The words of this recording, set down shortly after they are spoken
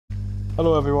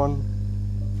Hello everyone,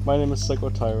 my name is Psycho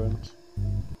Tyrant.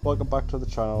 Welcome back to the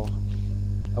channel,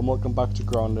 and welcome back to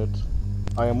Grounded.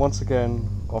 I am once again,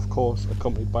 of course,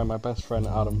 accompanied by my best friend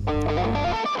Adam.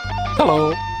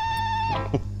 Hello!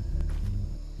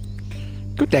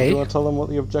 Good day. Do you want to tell them what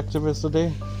the objective is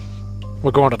today?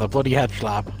 We're going to the bloody Hedge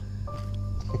lab.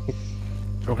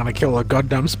 We're gonna kill a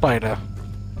goddamn spider.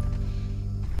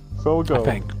 So we go. I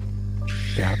think.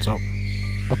 Yeah, it's up.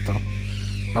 What the?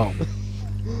 Oh.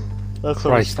 That's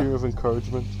a scream of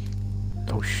encouragement.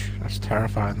 Oh that's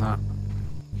terrifying, that.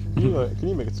 Can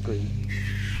you make it scream?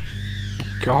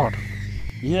 God.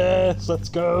 Yes, let's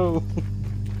go!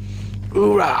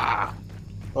 Hoorah!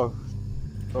 Oh,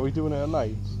 are we doing it at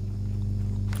night?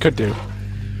 Could do.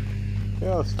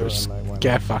 Yeah, let's do it at night.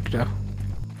 Scare factor.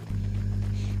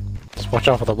 Just watch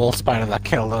out for the wolf spider that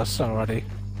killed us already.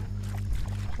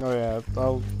 Oh yeah,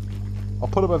 I'll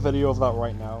put up a video of that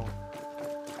right now.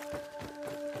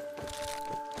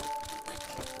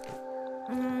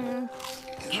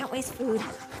 Can't waste food.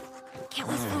 Can't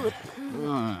waste food.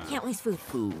 Can't waste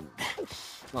food.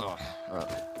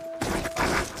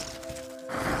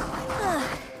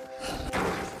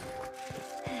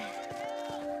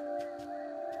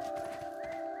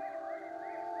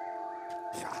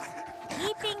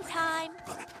 Eating time.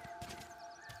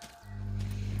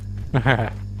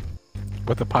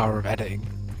 With the power of editing.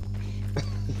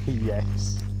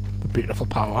 Yes. The beautiful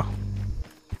power.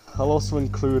 I'll also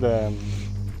include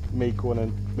me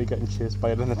getting chased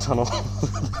by it in the tunnel.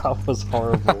 That was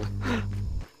horrible.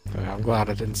 Yeah, I'm glad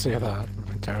I didn't see that. It'd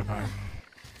been terrifying.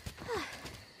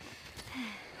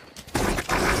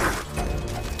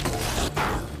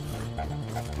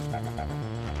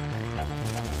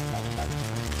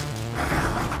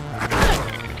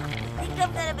 I think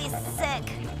I'm gonna be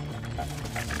sick.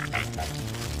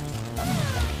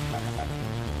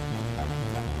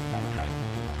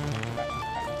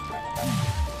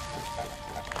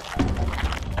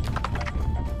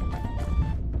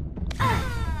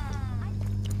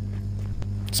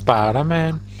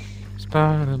 Spider-Man.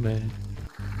 Spider-Man.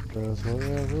 There's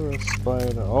never a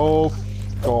spider. Oh,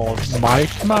 God.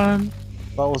 Might man.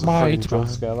 That was a Might freaking jump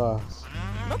man. scare, that.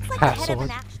 Looks like the head of Hassle.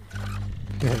 an action.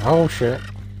 Yeah, oh shit.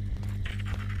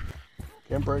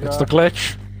 Game breaker. It's the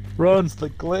glitch. Run. It's the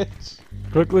glitch.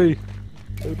 Quickly.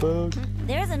 Hey, bug.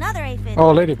 There's another aphid.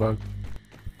 Oh, ladybug.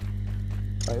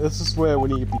 Right, this is where we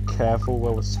need to be careful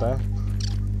where we step.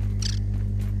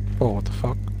 Oh, what the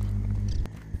fuck?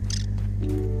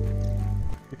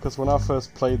 Because when I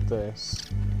first played this...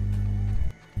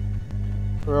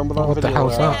 Remember that Oh, what the video hell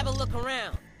is where- that? Have a look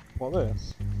around. What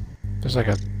this? There's like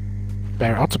a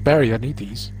berry. Oh, it's a berry. I need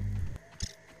these.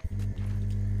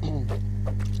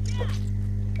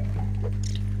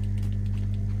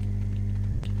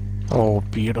 Oh,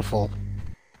 beautiful.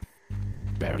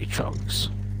 Berry chunks.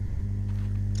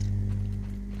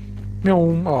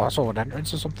 Meow. Oh, I saw an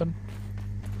entrance or something.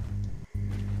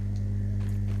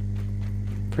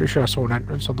 Pretty sure I saw an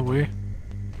entrance on the way.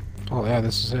 Oh yeah,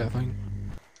 this is it, I think.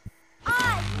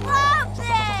 I love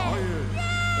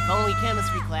it! If only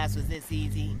chemistry class was this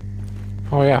easy.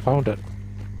 Oh yeah, I found it.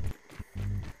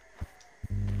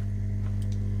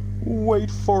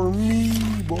 Wait for me,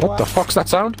 boy. What the fuck's that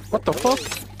sound? What the fuck?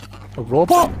 A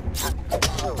robot?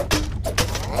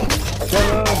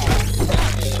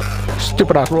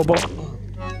 Stupid ass robot.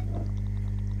 I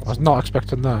was not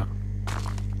expecting that.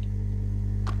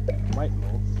 Might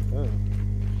know. Oh.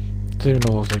 Didn't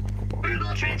know it was like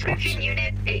Verbal transcription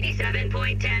unit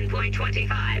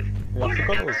 87.10.25. Yeah, I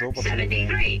forgot it was robots in the game.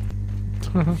 73.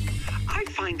 I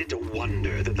find it a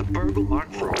wonder that the Burgle Mark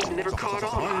IVs never caught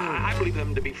on. I believe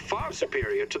them to be far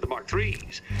superior to the Mark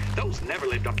IIIs. Those never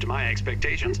lived up to my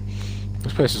expectations.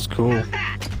 This place is cool. How's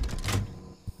that?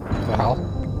 What the hell?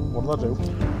 What did I do?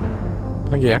 I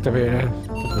think you activated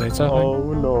the laser.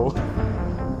 Oh no.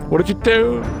 What did you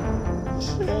do?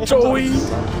 Shit. Joey!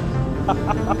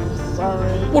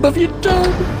 Sorry. What have you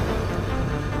done?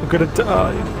 I'm gonna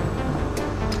die.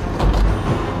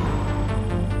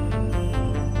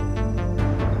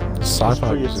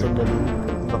 Sci-fi It's music.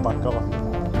 in the back off.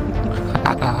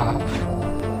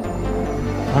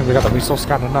 I think we got the resource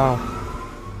scanner now.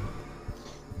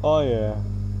 Oh yeah.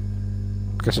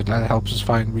 Guess it helps us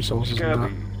find resources and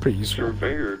that. Pretty useful.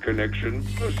 Surveyor connection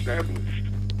established.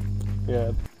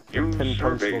 Yeah. Use Pinpoint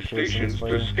survey locations stations for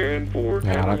to you. scan for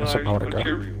Yeah, I analyzed can know where to go.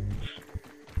 materials.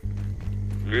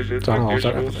 Visit So I don't know, is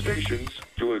that additional everything? stations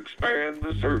to expand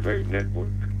the survey network.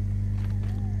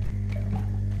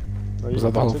 Was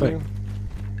that the whole thing?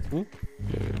 Hmm?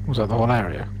 Was that the whole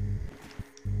area?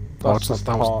 That's it's just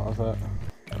not- that was- part of it.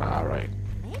 Ah, right.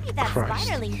 Maybe that Christ.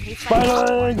 spiderling tastes like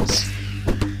Spiderlings!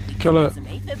 Kill it. Some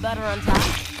aphid butter on top.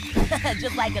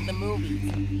 Just like at the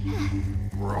movies.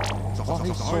 Oh,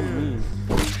 he's so mean.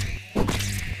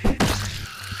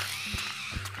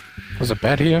 There's a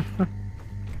bed here.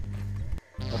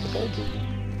 What the baby?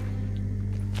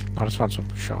 I just found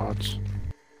some shards.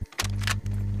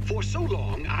 For so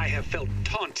long, I have felt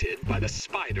taunted by the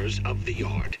spiders of the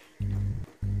yard.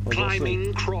 Wait,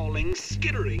 Climbing, crawling,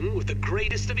 skittering with the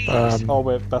greatest of ease. Oh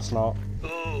wait, that's not.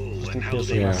 Oh, Just in and how case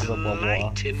they it messes up on delight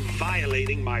water. in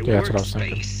violating my Yeah, that's what I was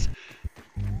thinking. workspace.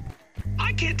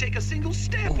 I can't take a single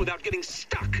step without getting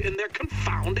stuck in their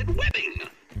confounded webbing.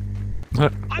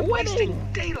 I'm wasting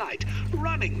daylight,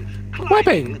 running,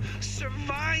 climbing, Webbing.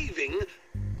 surviving,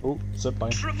 Oh, zip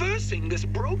line. traversing this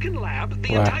broken lab.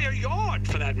 The Where? entire yard,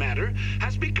 for that matter,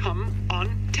 has become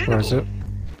untenable. Where is it?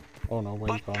 Oh no,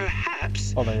 where you But gone?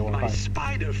 perhaps Oh, there you are. my Hi.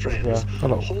 spider friends Yeah.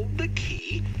 Hello. hold the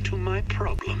key to my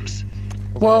problems.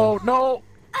 Whoa, no!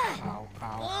 Ow, ow.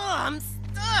 Oh, I'm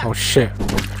stuck. Oh shit.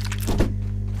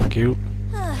 Thank you.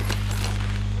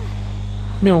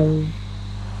 Meow.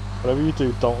 Whatever you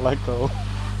do, don't let go.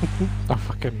 Oh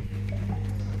fucking.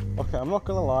 Okay, I'm not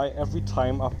gonna lie, every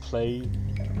time I play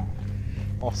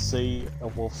or see a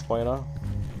wolf spider,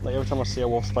 like every time I see a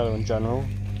wolf spider in general,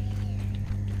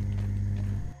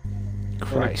 in a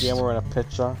Christ. game or in a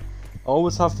picture, I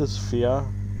always have this fear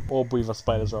all breather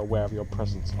spiders are aware of your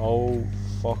presence. Oh,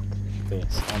 fuck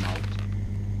this, I'm out.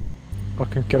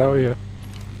 Fucking get out of here.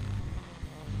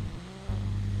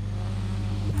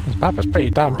 This map is pretty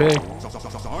damn big.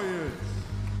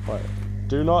 Right,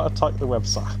 do not attack the web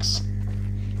sacks.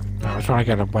 I was trying to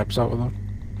get a webs out of them.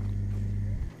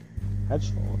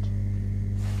 Hedge Lord.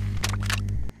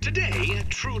 Today,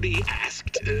 Trudy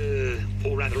asked,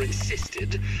 or rather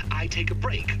insisted, I take a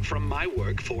break from my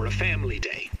work for a family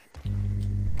day.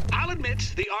 I'll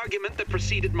admit, the argument that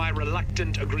preceded my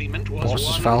reluctant agreement was Horses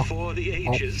one fell. for the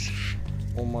ages.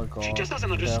 Oh my god. She just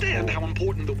doesn't understand careful. how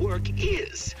important the work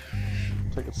is.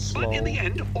 Take it slow. But in the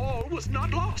end, all was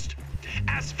not lost.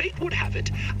 As fate would have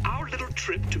it, our little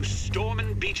trip to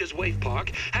Stormin Beach's Wave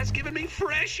Park has given me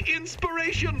fresh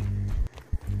inspiration.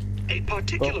 A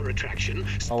particular attraction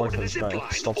sported a this guy. zip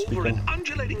line Stop over an speaking.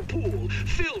 undulating pool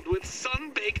filled with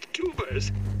sun-baked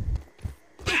tubers,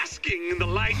 basking in the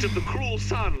light of the cruel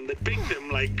sun that baked them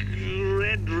like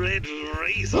red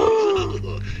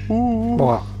raisins.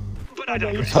 What? But I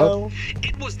digress. Huh?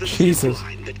 It was the Jesus. zip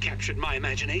line that captured my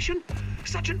imagination.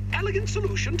 Such an elegant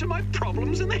solution to my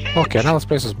problems in the hedge. Okay, now this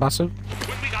place is massive.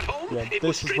 When we got home, Yeah, it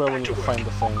was this is straight where we back need to to work. find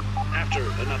the thing. After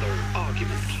another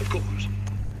argument, of course.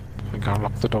 I think I'll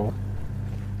lock the door.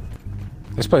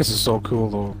 This place is so cool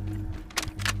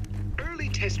though. Early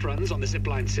test runs on the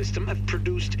zipline system have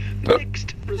produced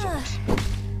mixed results.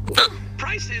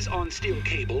 Prices on steel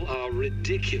cable are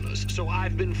ridiculous, so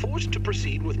I've been forced to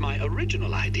proceed with my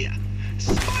original idea,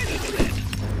 spider thread.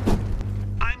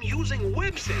 I'm using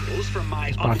web samples from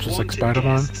my bunch is like unwanted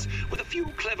Spider-Man. guests with a few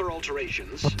clever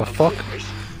alterations. What the of fuck? course.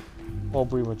 Oh,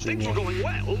 breather Things were junior. going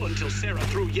well until Sarah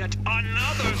threw yet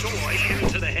another toy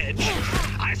into the hedge.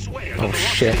 I swear that Oh, the lost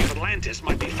shit. city of Atlantis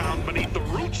might be found beneath the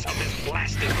roots of this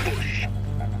blasted bush.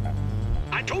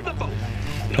 I told them both.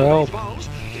 No Help. baseballs,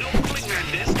 no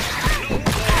clingman disc, no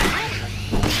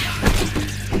more.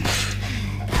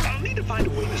 I'll need to find a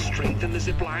way to strengthen the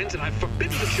zip lines, and I've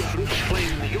forbidden the children from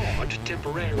playing in the yard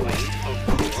temporarily, of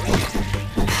course.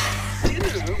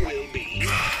 Dinner will be,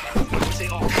 I would say,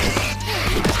 all.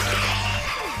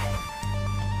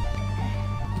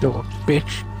 You little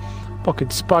bitch. Fucking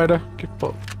spider. Get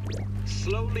fucked.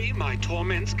 Slowly, my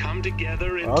torments come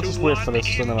together into I'll just wait for one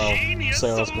this and then I'll ingenious say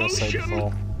what I was going to say solution.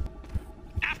 before.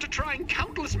 After trying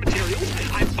countless materials,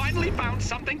 I finally found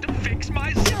something to fix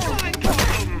my zipline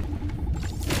problem.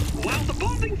 While the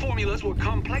bonding formulas were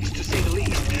complex to say the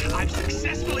least, I've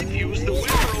successfully fused the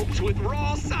web ropes with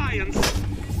raw science.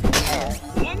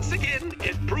 Once again,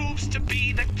 it proves to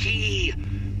be the key.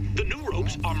 The new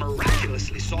ropes are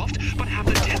miraculously soft, but have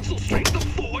the tensile strength of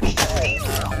forged steel.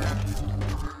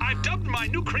 I've dubbed my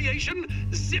new creation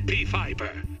Zippy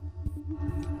Fiber.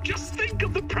 Just think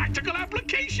of the practical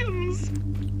applications.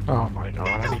 Oh my god,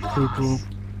 I need poo-poo.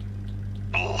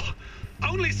 Oh,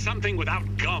 only something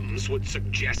without gums would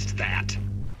suggest that.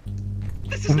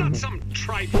 This is not some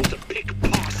trifle to pick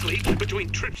parsley between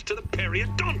trips to the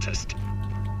periodontist.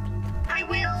 I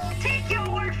will take your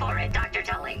word for it, Dr.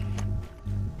 Tully.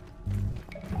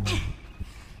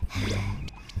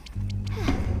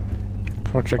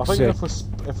 Project I think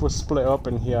Zip. if we're split up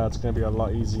in here, it's going to be a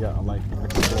lot easier to like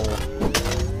explore.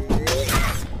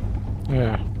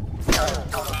 Yeah.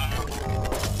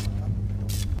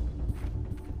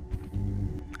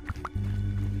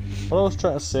 What I was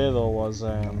trying to say though was,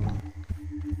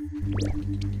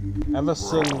 Ever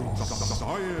since...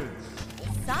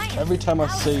 Science. Every time I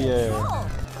Out of see control.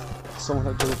 someone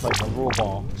that does like a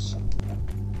robot...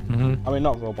 Mm-hmm. I mean,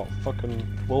 not robot, fucking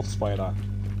wolf spider.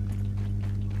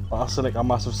 But I see like a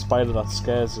massive spider that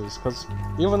scares us, because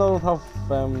even though I don't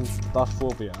have that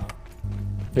phobia,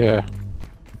 Yeah.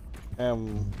 I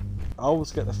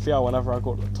always get the fear whenever I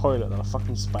go to the toilet that a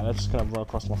fucking spider just gonna run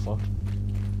across my foot.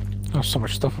 There's so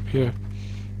much stuff up here.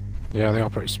 Yeah, they are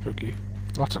pretty spooky.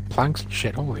 Lots of planks and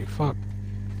shit, holy fuck.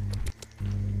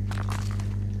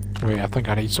 Wait, I think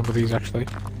I need some of these actually.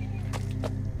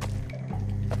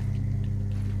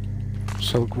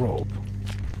 Silk rope.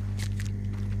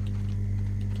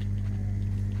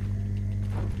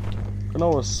 You can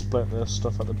always split this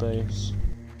stuff at the base.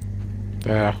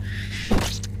 Yeah.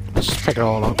 Let's just pick it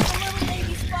all up. It's a little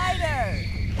baby spider.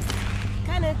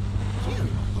 Kind of cute in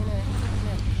a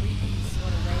creepy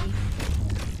sort of way.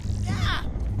 Yeah,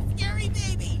 scary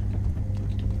baby.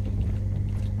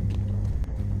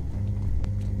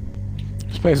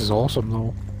 This place is awesome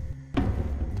though.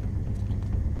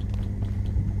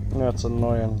 Yeah, it's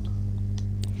annoying.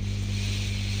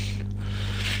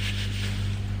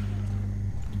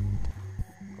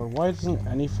 But why doesn't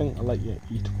anything let you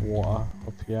eat water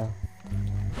up here?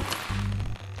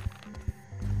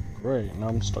 Great, now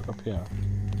I'm stuck up here.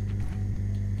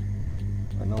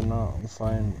 But no, I'm not, I'm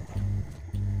fine.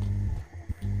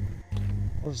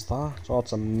 What's that? Oh,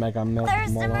 it's a mega milk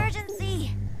There's molar.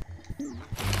 emergency.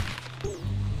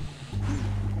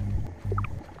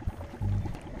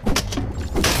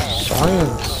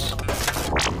 Science!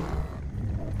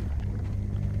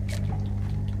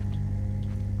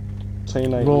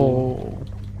 T19. No.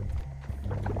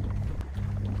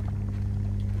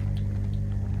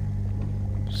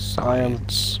 I am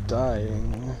Science.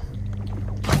 dying.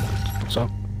 What's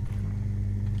up?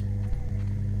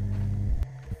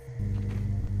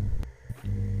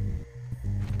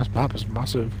 This map is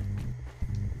massive.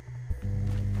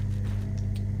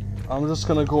 I'm just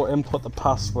gonna go input the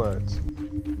password.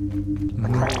 I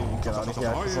can't even get out of here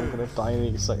because I'm gonna die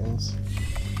in 8 seconds.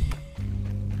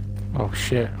 Oh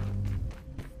shit.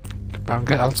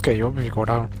 I'll scare you up if you go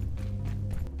down.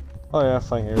 Oh yeah,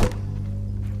 thank you.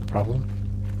 No problem.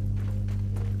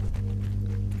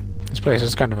 This place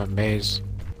is kind of a maze.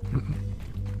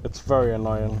 It's very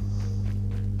annoying.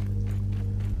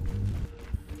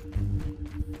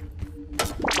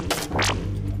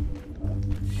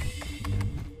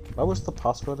 What was the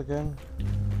password again?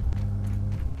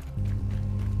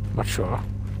 Not sure.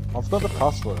 I've got the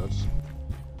password.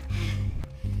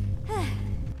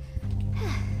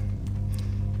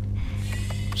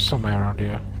 Somewhere around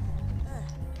here.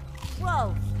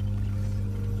 Whoa.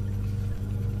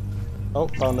 Oh,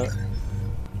 found it.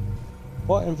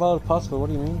 What? Invalid password? What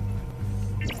do you mean?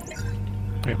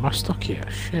 Wait, am I stuck here?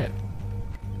 Shit.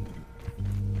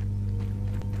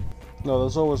 No,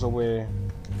 there's always a way.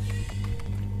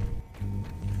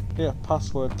 Yeah,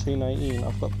 password T19.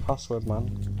 I've got the password, man.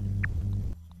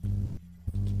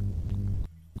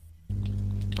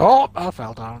 Oh! I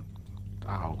fell down.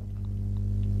 Ow.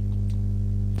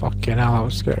 Fucking hell, that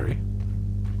was scary.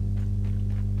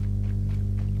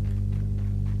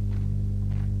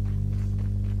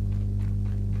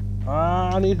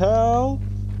 Ah, I need help!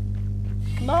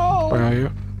 No! Where are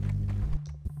you?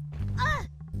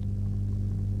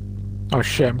 Oh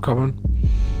shit, I'm coming.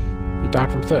 You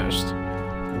died from thirst?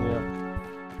 Yeah.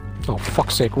 Oh,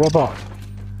 fuck's sake, robot!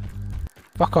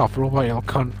 Fuck off, robot, you little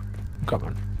cunt. I'm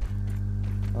coming.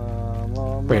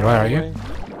 On Wait, my where are you? way.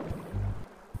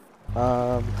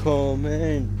 I'm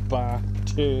coming back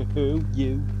to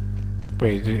you.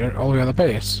 Wait, you're all the way on the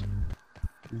base?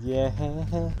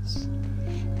 Yes.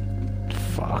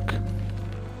 Fuck.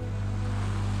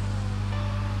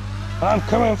 I'm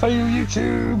coming for you,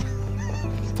 YouTube!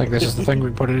 I think this is the thing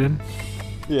we put it in.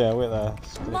 Yeah, wait there.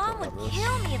 Mom would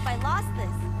kill me if I lost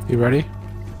this. You ready?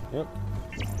 Yep.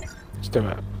 Let's do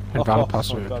it. Invalid For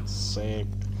password. God's sake.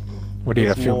 We need a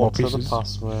There's few more to the pieces.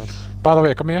 password. By the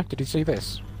way, come here. Did you see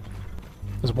this?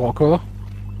 There's a water cooler.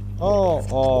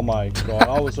 Oh my god,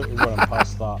 I was literally running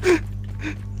past that.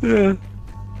 Yeah.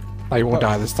 Now you won't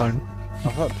die this time.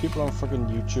 I've heard people on fucking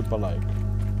YouTube are like,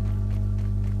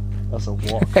 there's a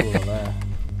water cooler there.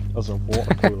 There's a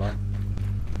water cooler.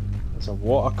 There's a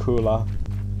water cooler.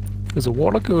 There's a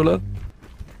water cooler.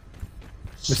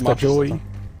 Mr. Joey.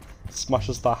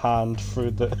 Smashes the hand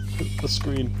through the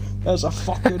screen. There's a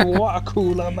fucking water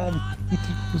cooler, man.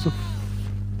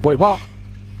 Wait, what?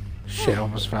 Shit, I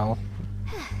almost fell.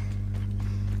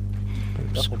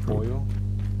 Careful, boyo.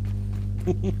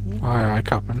 Aye, aye,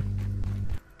 Captain.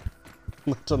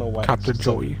 I don't know why. Captain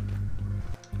Joey.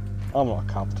 I'm not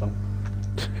a captain.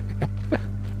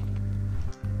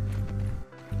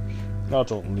 No,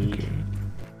 don't leave. Okay.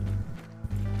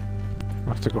 I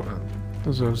have to go.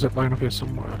 There's a zip line up here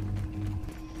somewhere.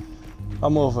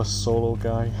 I'm more of a solo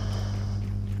guy.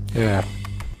 Yeah.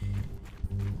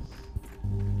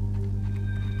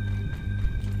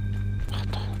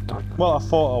 Well, I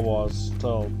thought I was,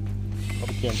 till I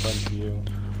became friends with you.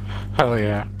 Hell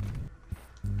yeah.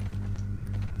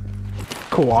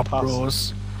 Co-op Pass.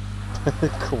 bros.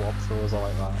 Co-op throws, I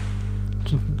like that.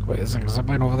 Wait, there's a zip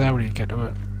line over there when you get to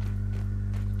it.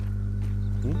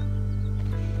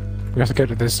 We have to get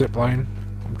to this zip line.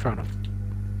 I'm trying to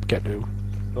get to.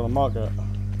 Gonna mark it.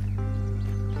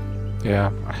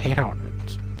 Yeah, I hate how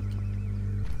it's...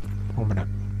 1 minute.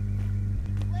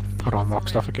 How to unlock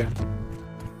stuff again.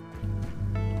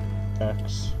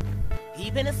 X.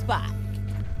 Keeping a spot.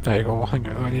 There you go, I think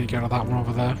I need to get to that one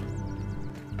over there.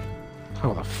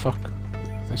 How the fuck?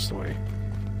 This way.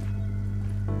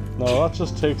 No, that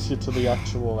just takes you to the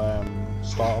actual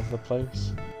start of the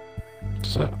place.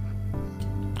 Does it?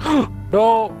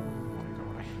 No! Oh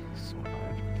my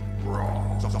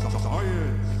god, so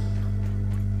annoying.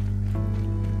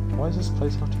 Why does this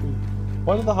place have to be...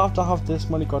 Why do they have to have this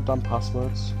many goddamn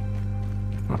passwords?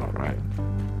 I know, right?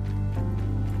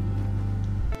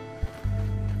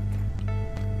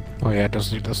 Oh yeah, it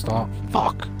does need to start.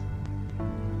 Fuck!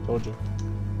 Told you.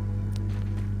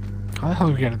 How the hell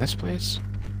do we get to this place?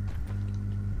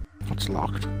 It's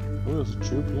locked. Oh, there's a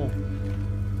tube, yeah.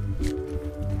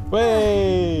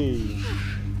 Way!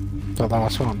 So the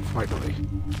last one, finally.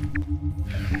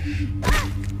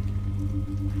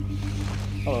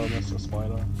 Hello, Mr.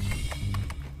 Spider.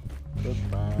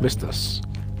 Goodbye. Missed us.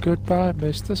 Goodbye,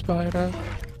 Mr. Spider.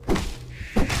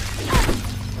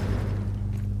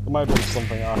 There might be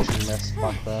something I actually missed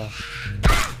back there.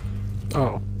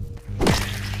 Oh.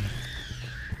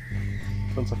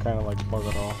 Since I kind of like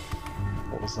buggered off.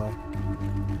 What was that?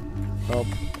 Nope,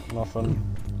 nothing.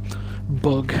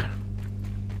 Bug.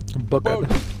 Bugger.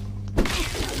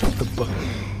 The bug.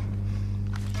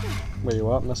 Where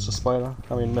you at, Mr. Spider?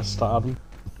 I mean, Mr. Adam.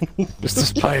 Mr.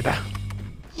 Spider.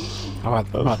 I'm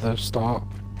at the start.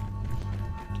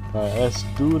 Alright, let's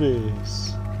do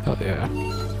this. Hell yeah.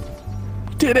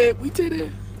 We did it! We did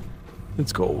it!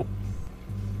 Let's go.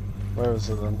 Where is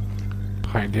it then?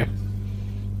 Behind you.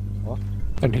 What?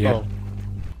 And here. Oh.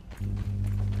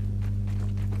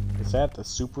 Is that the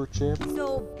super chip?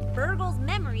 So, Burgle's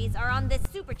memories are on this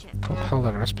super chip. What the hell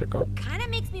did I just pick up? Kinda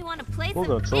makes me want to play Oh,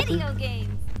 some got a trophy? video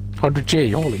games.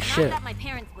 100G, holy Not shit. that my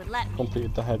parents would let me.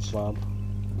 Completed the Hedge lab.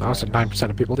 That was 9%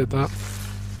 of people did that.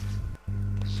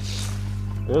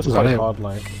 It is Was that quite it? hard,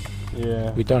 like.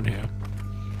 Yeah. We done here.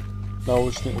 Now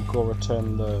we just need to go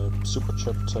return the super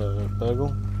chip to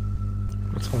Burgle.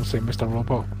 Let's go and see Mr.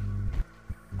 Robot.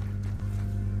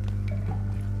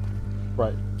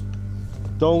 Right.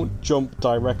 Don't jump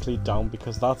directly down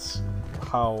because that's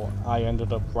how I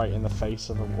ended up right in the face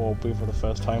of an orb for the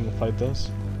first time we played this.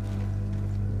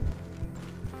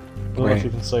 I don't know if Wait. you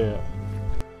can see it.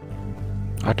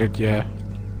 I did, yeah.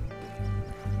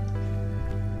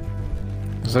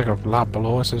 There's like a lab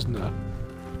below us, isn't there?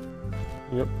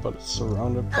 Yep, but it's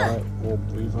surrounded by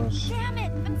orb weavers. Damn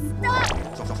it, I'm stuck!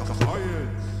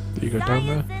 Do you go down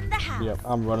there? Science in the house. Yep,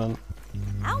 I'm running.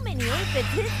 How many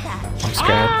aphids is that? I'm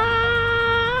scared.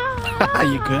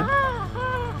 You good?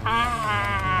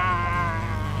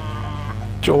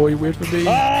 Joy, wait for me.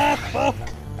 Ah, fuck!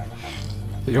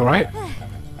 Are you alright?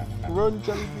 Run,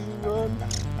 Jellybean, run!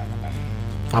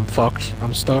 I'm fucked.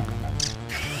 I'm stuck.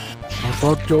 I'm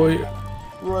fucked, Joy.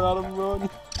 Run, Adam, run!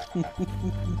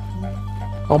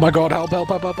 Oh my god, help, help,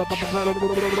 help, help, help, help,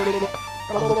 help.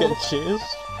 I'm getting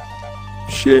chased.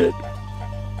 Shit.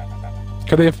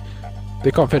 Can they have...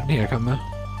 They can't fit in here, can they?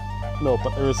 No,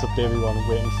 but there is a baby one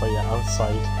waiting for you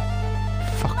outside.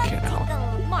 Fucking Let's hell.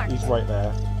 take the mark. He's right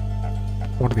there.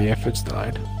 One of the efforts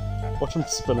died. Watch him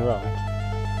spin around.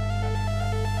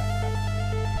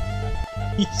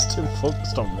 He's too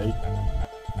focused on me.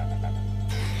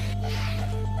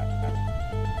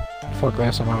 Fuck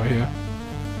this, I'm out of here.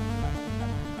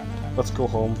 Let's go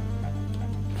home.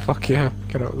 Fuck yeah,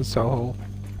 get out of the cell hole.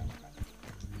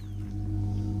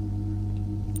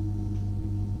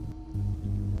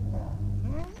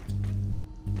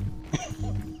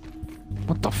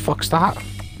 What the fuck's that?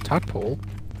 Tadpole?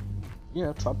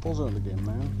 Yeah, tadpoles are in the game,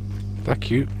 man. They're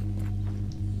cute.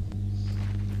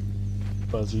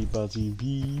 Buzzy, buzzy,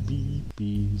 bee, bee,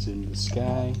 bees in the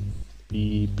sky.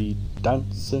 Bee, bee,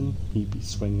 dancing, he be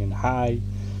swinging high.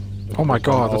 Oh my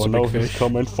god, that's Oh a no, big he's fish.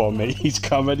 coming for me. He's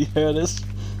coming, you hear this?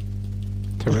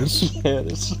 There is. You hear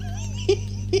this?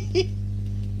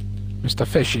 Mr.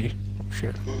 Fishy. Oh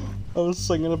shit. I was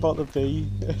singing about the bee,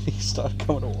 and he started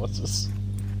coming towards us.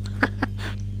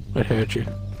 It hurt you.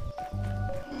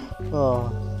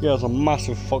 Oh, yeah, there's a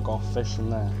massive fuck off fish in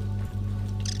there.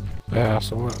 Yeah,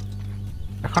 so what?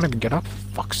 I can't even get up.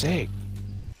 Fuck's sake.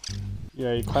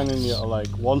 Yeah, you kind of need to like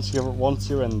once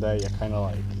you're in there, you're kind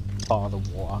of like part of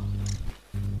the water.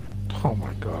 Oh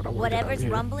my god. I wanna get out Whatever's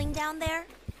here. rumbling down there,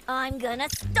 I'm gonna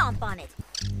stomp on it.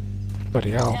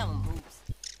 Bloody hell. Tell 'em, Hoops.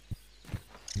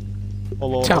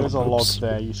 Although Tell there's a them, log oops.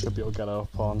 there, you should be able to get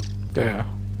up on. Yeah.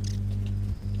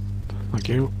 Thank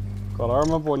you. God, I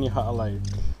remember when you had to like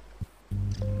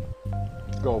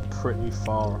go pretty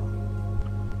far.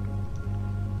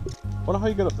 Wonder how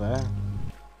you get up there.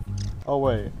 Oh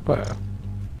wait, But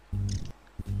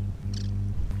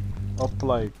up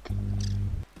like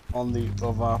on the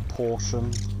other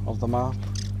portion of the map.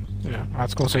 yeah,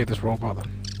 let's go see this robot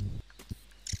then.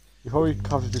 You probably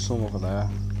have to do something over there.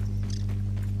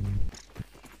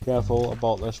 Careful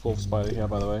about this wolf spider here,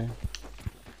 by the way.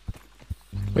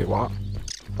 Wait, what?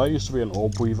 That used to be an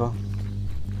orb weaver.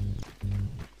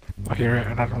 I hear it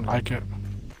and I don't like it.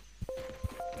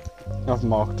 I've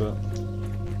marked it.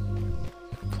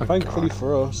 Thank Thankfully God.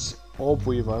 for us, orb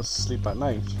weavers sleep at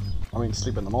night. I mean,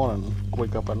 sleep in the morning,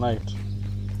 wake up at night.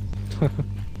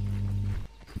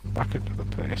 Back into the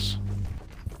place.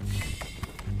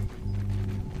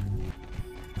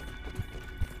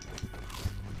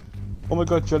 Oh my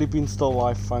god, Jellybean's still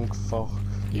alive, thank fuck.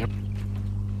 Yep.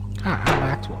 Ah,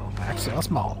 Maxwell. Maxwell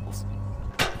Smalls.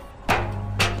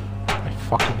 I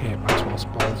fucking hate Maxwell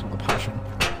Smalls with a passion.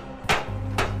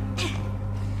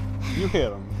 You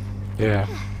hear him? Yeah.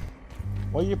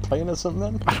 Why are you playing or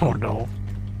something? I don't know.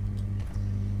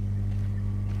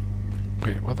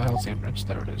 Wait, what the hell's the entrance?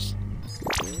 There it is.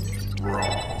 Science!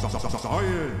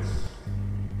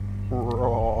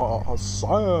 Raw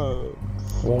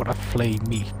science! Water flay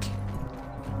meat.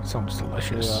 Sounds Yeah,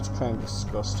 delicious. that's kind of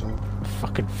disgusting.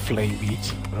 Fucking flay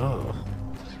meat. Ugh.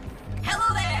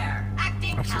 Hello there!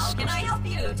 Acting That's how can I disgusting. help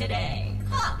you today?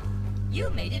 Huh. You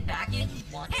made it back in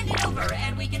one. Hand it over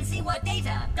and we can see what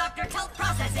data. Dr. Telt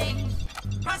processing.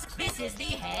 This is the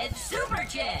Hedge Super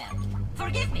Chip.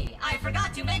 Forgive me, I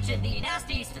forgot to mention the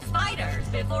nasty spiders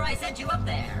before I sent you up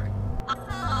there.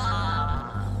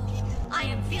 Ah, I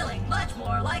am feeling much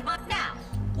more like my... Now,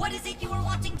 what is it you were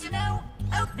wanting to know?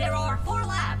 Oh, there are 4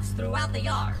 labs throughout the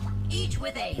yard, each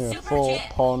with a Yeah, super 4 chip.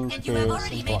 pond And you have caves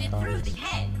already and made it black through ants. the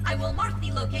head. I will mark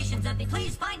the locations of the...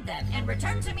 Please find them and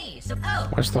return to me. So,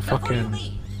 Where's the before you fucking-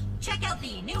 leave, check out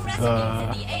the new recipes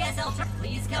in the ASL...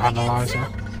 Please come Analyzer.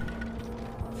 again soon.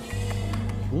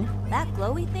 That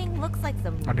glowy thing looks like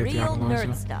some I need the real analyzer.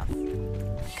 nerd stuff.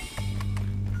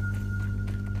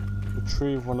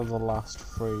 Retrieve one of the last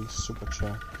 3 super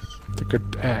chests. The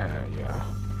good, yeah.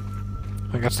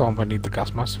 I think that's the one we need the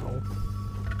gas mask for.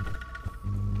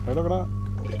 Hey, look at that.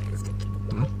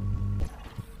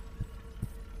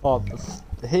 Oh,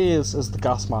 his is the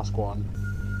gas mask one.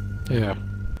 Yeah.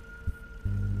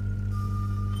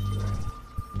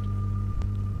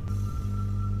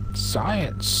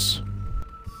 Science.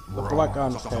 The black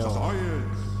ant tail.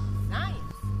 Nice.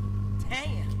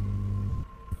 Damn.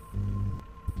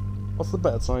 What's the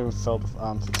bet? It's not even filled with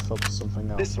ants, it's filled with something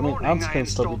else. This I mean, morning ants I can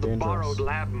still installed be the dangerous. borrowed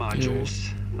lab modules.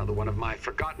 Another one of my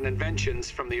forgotten inventions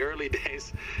from the early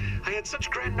days. I had such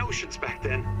grand notions back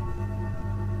then.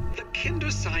 The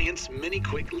Kinder Science Mini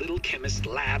Quick Little Chemist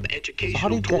Lab How do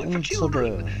Educational you get Toy for into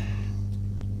Children. the...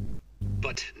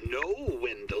 But no,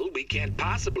 Wendell, we can't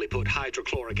possibly put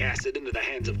hydrochloric acid into the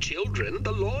hands of children.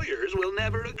 The lawyers will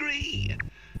never agree.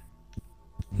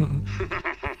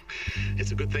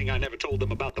 It's a good thing I never told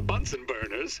them about the Bunsen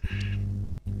burners.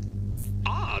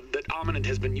 Odd that Ominent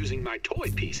has been using my toy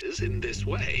pieces in this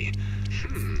way.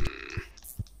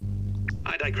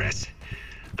 I digress.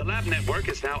 The lab network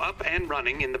is now up and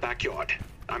running in the backyard.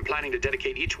 I'm planning to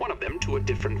dedicate each one of them to a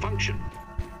different function.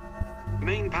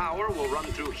 Main power will run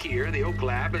through here. The Oak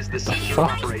Lab is the center of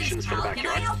fuck? operations for the How can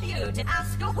I backyard. help you to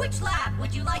ask which lab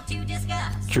would you like to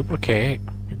discuss? Duplicate.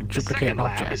 You can The duplicate second an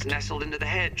lab is object. nestled into the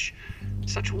hedge.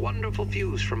 Such wonderful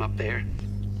views from up there.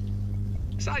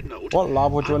 Side note, What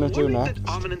lab would you I'm want to do worried next? that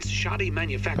Ominent's shoddy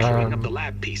manufacturing of the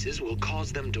lab pieces will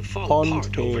cause them to fall Pond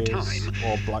apart over haze time.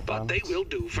 or black But they ants? will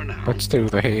do for now. Let's do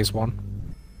the haze one.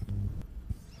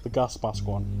 The gas mask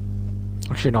one.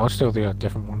 Actually, no, let's do the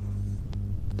different one.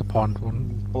 The pond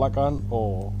one. Black ant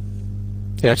or...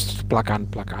 Yeah, it's just black ant,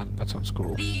 black ant. That sounds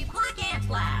cool. The Black Ant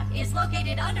Lab is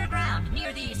located underground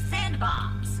near the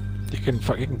sandbox. You can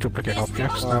duplicate This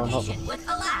objects remote now. location with,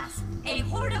 alas, a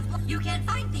horde of... You can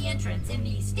find the entrance in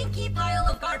the stinky pile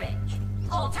of garbage.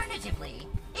 Alternatively,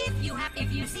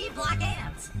 if you see black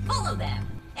ants, follow them,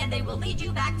 and they will lead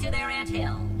you back to their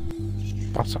anthill.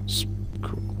 That sounds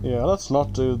cool. Yeah, let's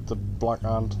not do the Black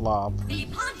Ant Lab. The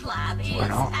Pond Lab is,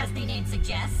 not? as the name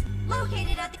suggests,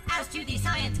 located at the... As to the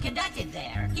science conducted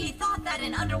there, he thought that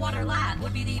an underwater lab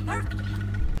would be the perfect...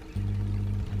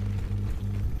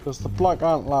 Because the Black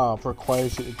Ant Lab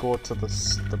requires you to go to the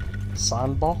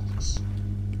sandbox.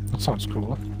 That sounds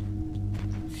cool.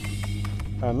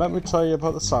 And let me tell you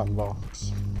about the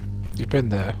sandbox. You've been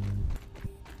there.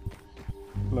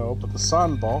 No, but the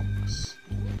sandbox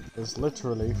is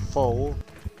literally full.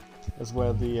 Is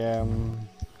where the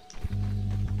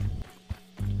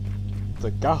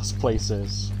gas place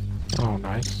is. Oh,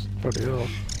 nice. Bloody hell.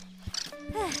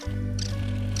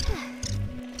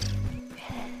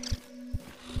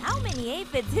 How many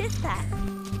aphids is that?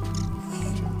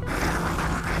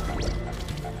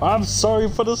 I'm sorry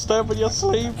for disturbing your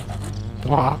sleep.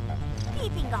 What?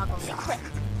 Peeping goggles equipped.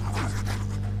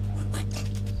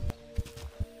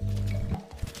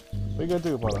 What are you gonna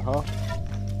do about it, huh?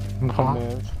 No.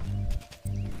 Nerd.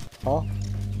 Huh?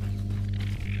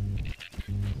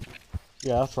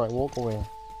 Yeah, that's right, walk away.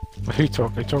 What are you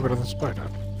talking? Are you talking to the spider?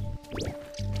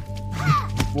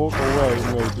 Walk away,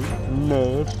 maybe.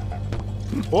 Nerd.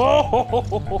 Whoa!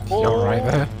 You alright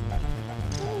there?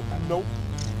 Nope.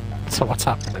 So what's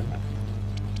happening?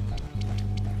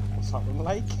 What's happening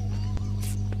like?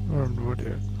 I have no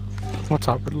idea. What's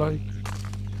happened like?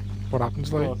 What happens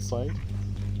Go like? outside.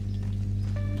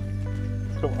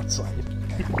 Go outside.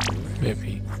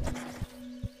 Maybe.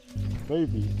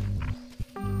 Maybe.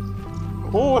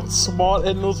 Oh, it's smart.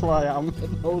 It knows where I am.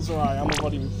 It knows where I am. I'm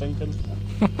not even thinking.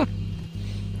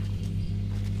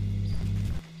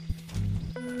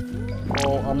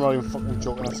 Oh, I'm not even fucking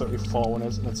joking. That's literally following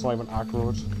us, and it's not even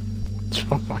accurate.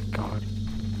 Oh my god.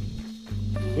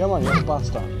 Yeah, man, you're the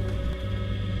bastard.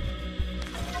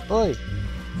 Oi,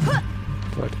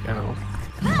 Bloody hell.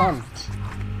 cunt.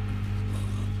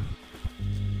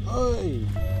 Oi.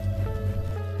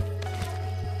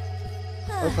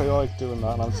 Okay, I like doing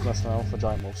that, and I'm just messing around with a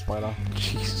giant wolf spider.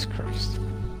 Jesus Christ.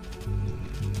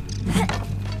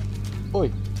 Oi,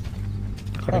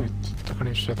 I cunt. can't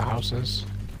even see where the house is.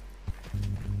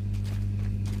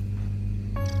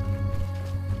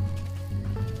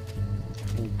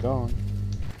 You're gone.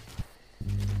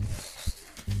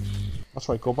 That's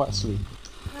right, go back to sleep.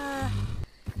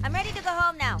 I'm ready to go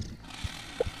home now.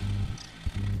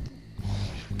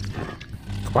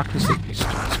 Go back to sleep, you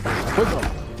stupid spider. Wake up.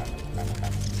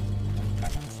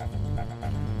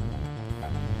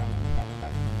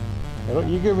 Hey, look,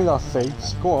 you give me that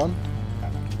face. Go on.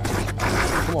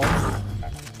 Come on.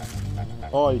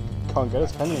 Oh, you can't get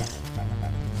us, can you?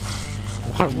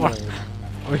 What?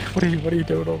 What are you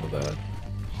doing over there?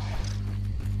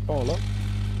 Oh, look.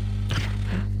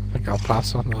 I think I'll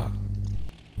pass on that.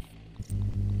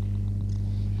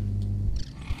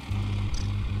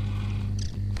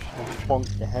 I'll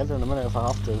bonk your head in a minute if I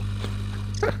have to.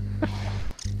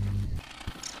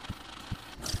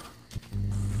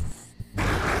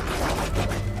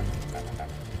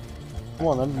 Come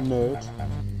on then, nerd.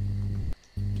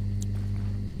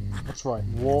 That's right,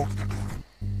 walk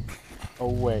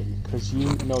away, because you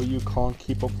know you can't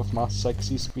keep up with my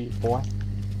sexy speed, boy.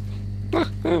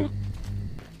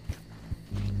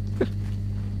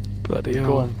 Bloody Go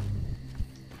hell. on.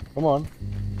 Come on.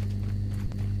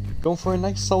 Going for a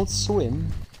nice old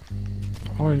swim?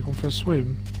 Oh, you're going for a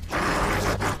swim?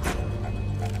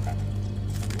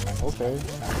 Okay.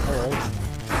 Alright.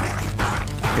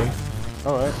 Okay.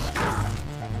 Alright.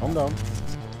 Calm down.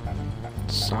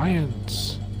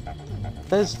 Science.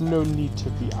 There's no need to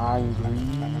be angry.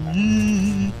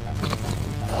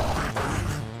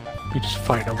 You just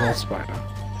fight a wolf spider.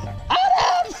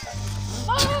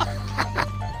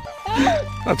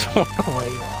 I don't know where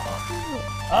you are.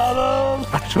 Adam!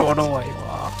 I don't know where you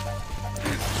are.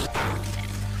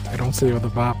 I don't see you on the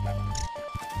map.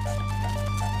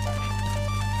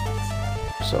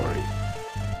 Sorry.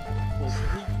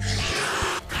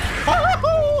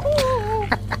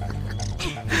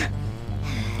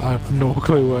 I have no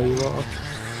clue where you are.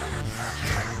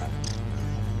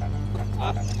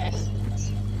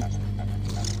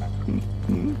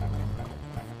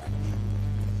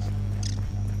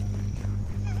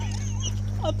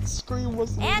 That scream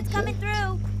was Ants coming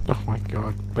through. Oh my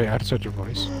god. Wait, I just heard your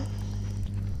voice.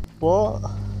 What?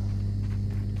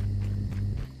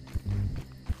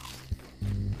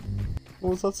 What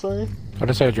was that, sorry? I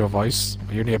just heard your voice.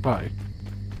 Are you nearby?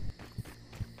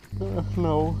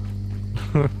 No.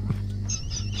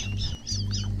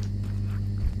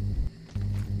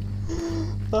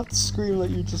 That scream that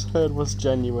you just heard was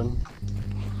genuine.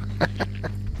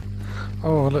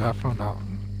 Oh, look, I found out.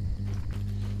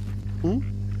 Hmm?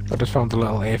 I just found a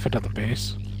little aphid at the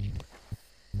base.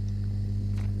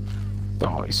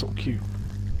 Oh, he's so cute.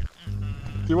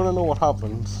 Do you want to know what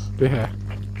happened? Yeah.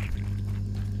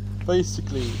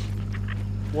 Basically,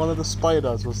 one of the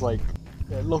spiders was like,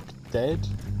 it looked dead.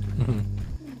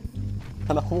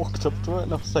 And I walked up to it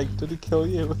and I was like, did he kill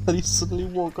you? And then he suddenly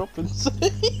woke up and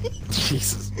said,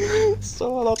 Jesus.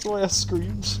 so that's why I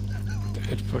screamed.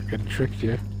 It fucking tricked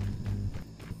you.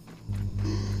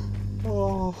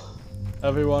 Oh.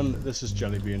 Everyone, this is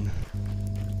Jellybean.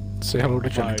 Say hello to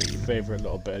My Jellybean. favourite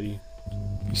little buddy.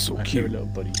 He's so My cute. favourite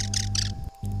little buddy.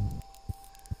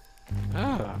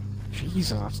 Ah,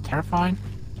 Jesus, that's terrifying.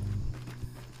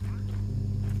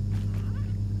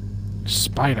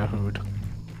 Spider hood.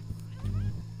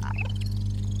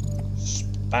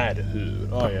 Spiderhood.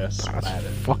 Oh yes, That's spider.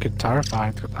 fucking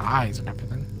terrifying. It's got the eyes and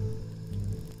everything.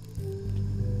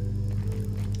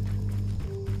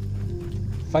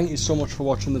 Thank you so much for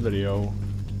watching the video.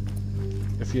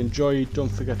 If you enjoyed, don't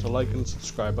forget to like and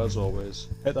subscribe as always.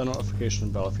 Hit that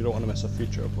notification bell if you don't want to miss a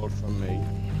future upload from me.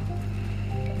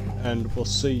 And we'll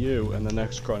see you in the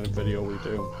next grounded video we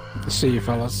do. See you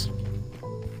fellas.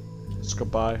 It's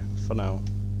goodbye for now.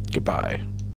 Goodbye.